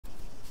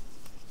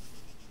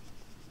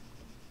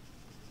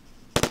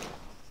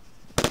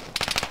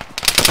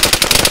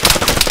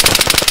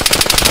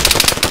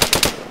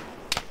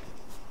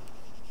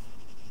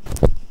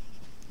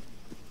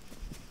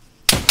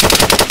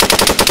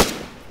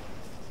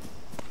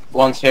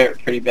One's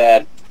hit pretty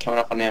bad. Coming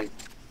up on him.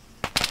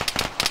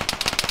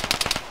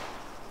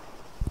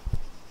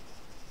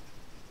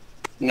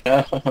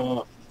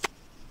 No.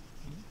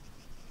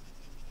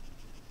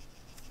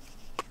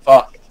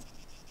 Fuck.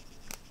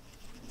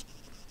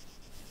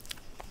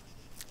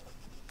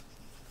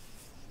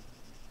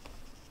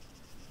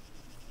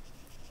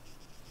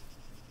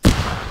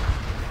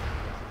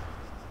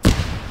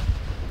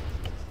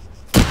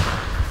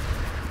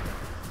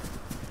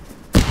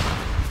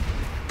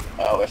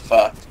 Oh, we're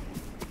fucked.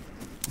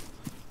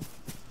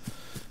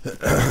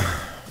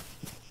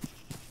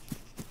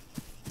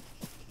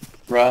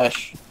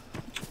 Rush.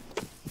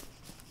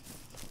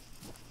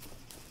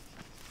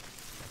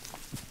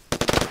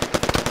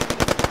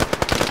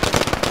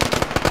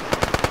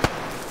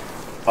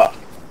 Fuck.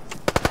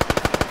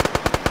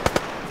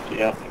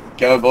 Yeah.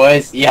 Go,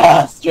 boys.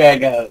 Yes,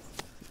 Dragos.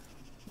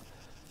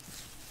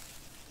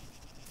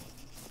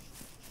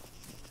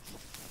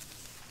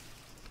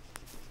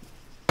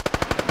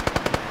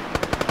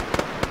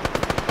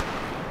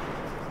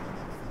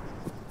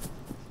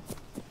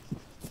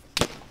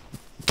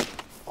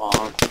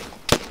 Long.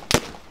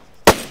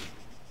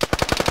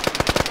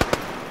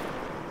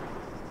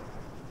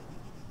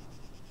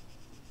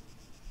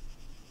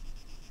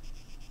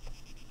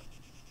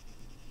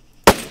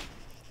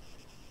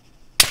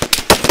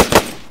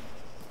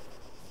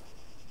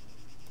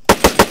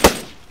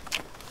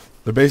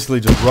 They're basically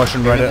just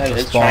rushing right at the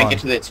Let's spawn. try and get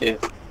to the 2.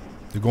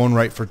 They're going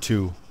right for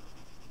 2.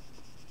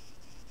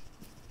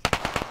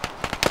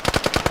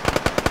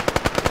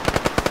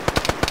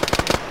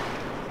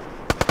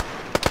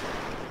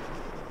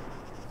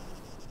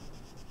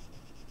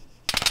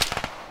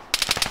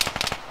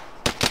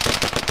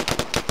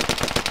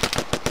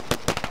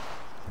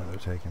 Oh, they're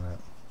taking it.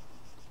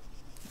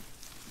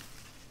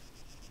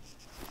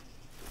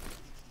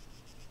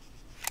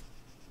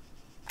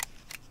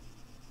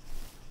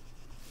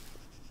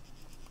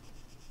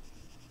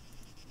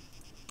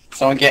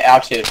 Someone get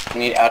out 2. We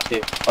need out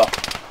 2. Fuck.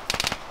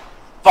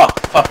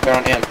 Fuck, they're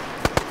on him.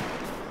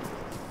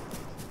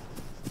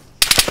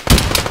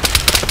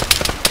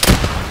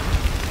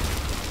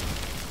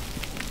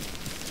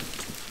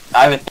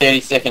 I have a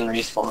 30-second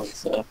respawn,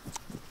 so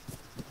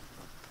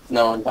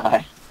no one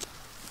die.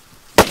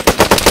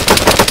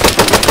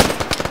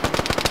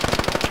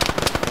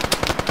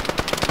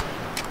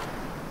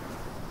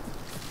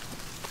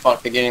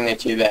 Fuck, they're getting their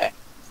 2 back.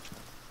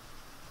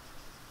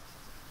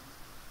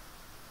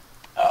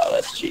 Oh,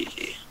 that's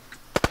GG.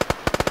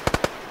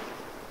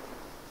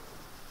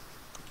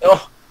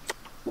 Oh,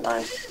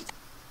 nice.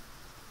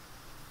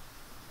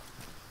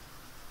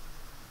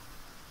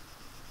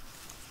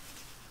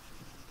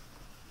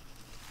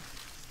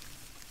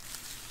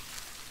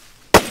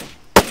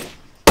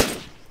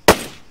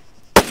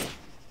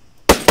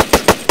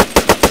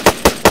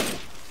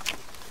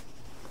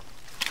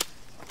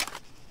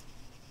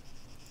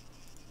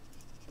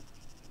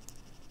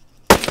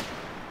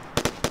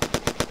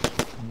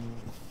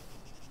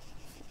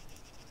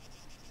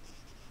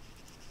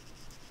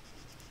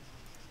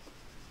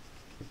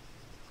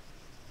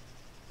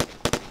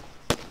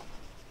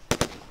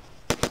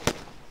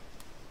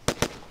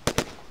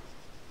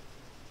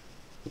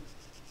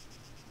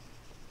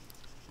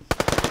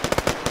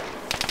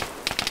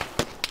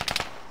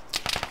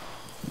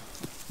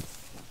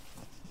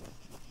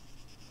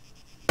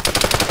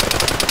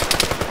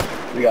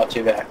 We got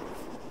 2 back.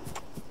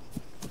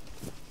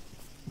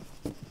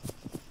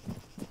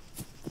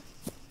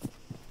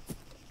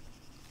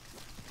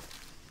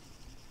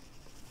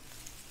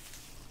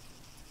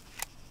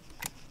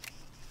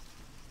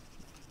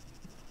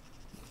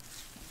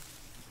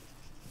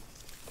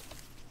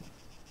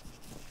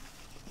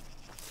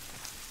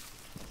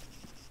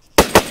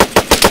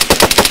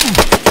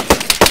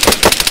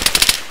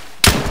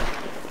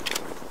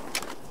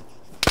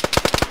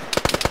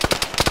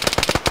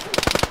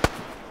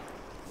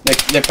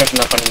 They're pushing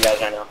up on you guys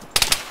right now.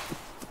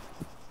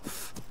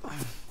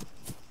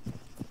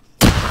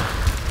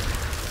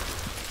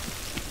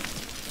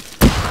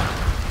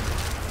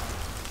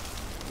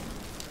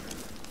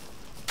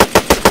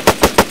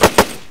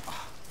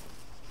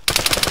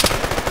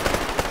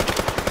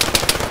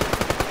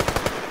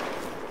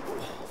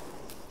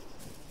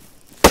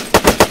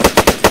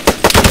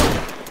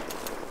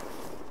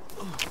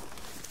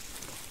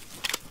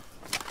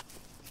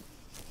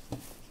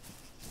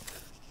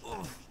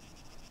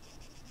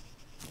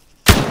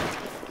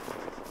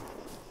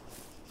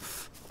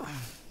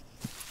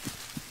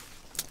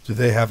 Do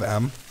they have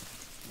M? Is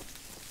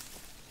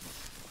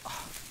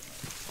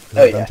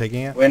Oh that them yeah.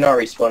 taking it? We're not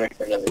respawning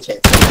for another 10.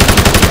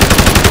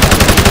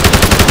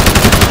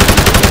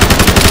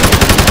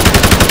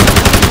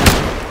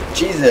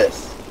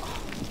 Jesus.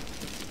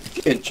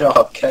 Good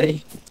job,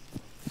 Cuddy.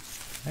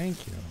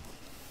 Thank you.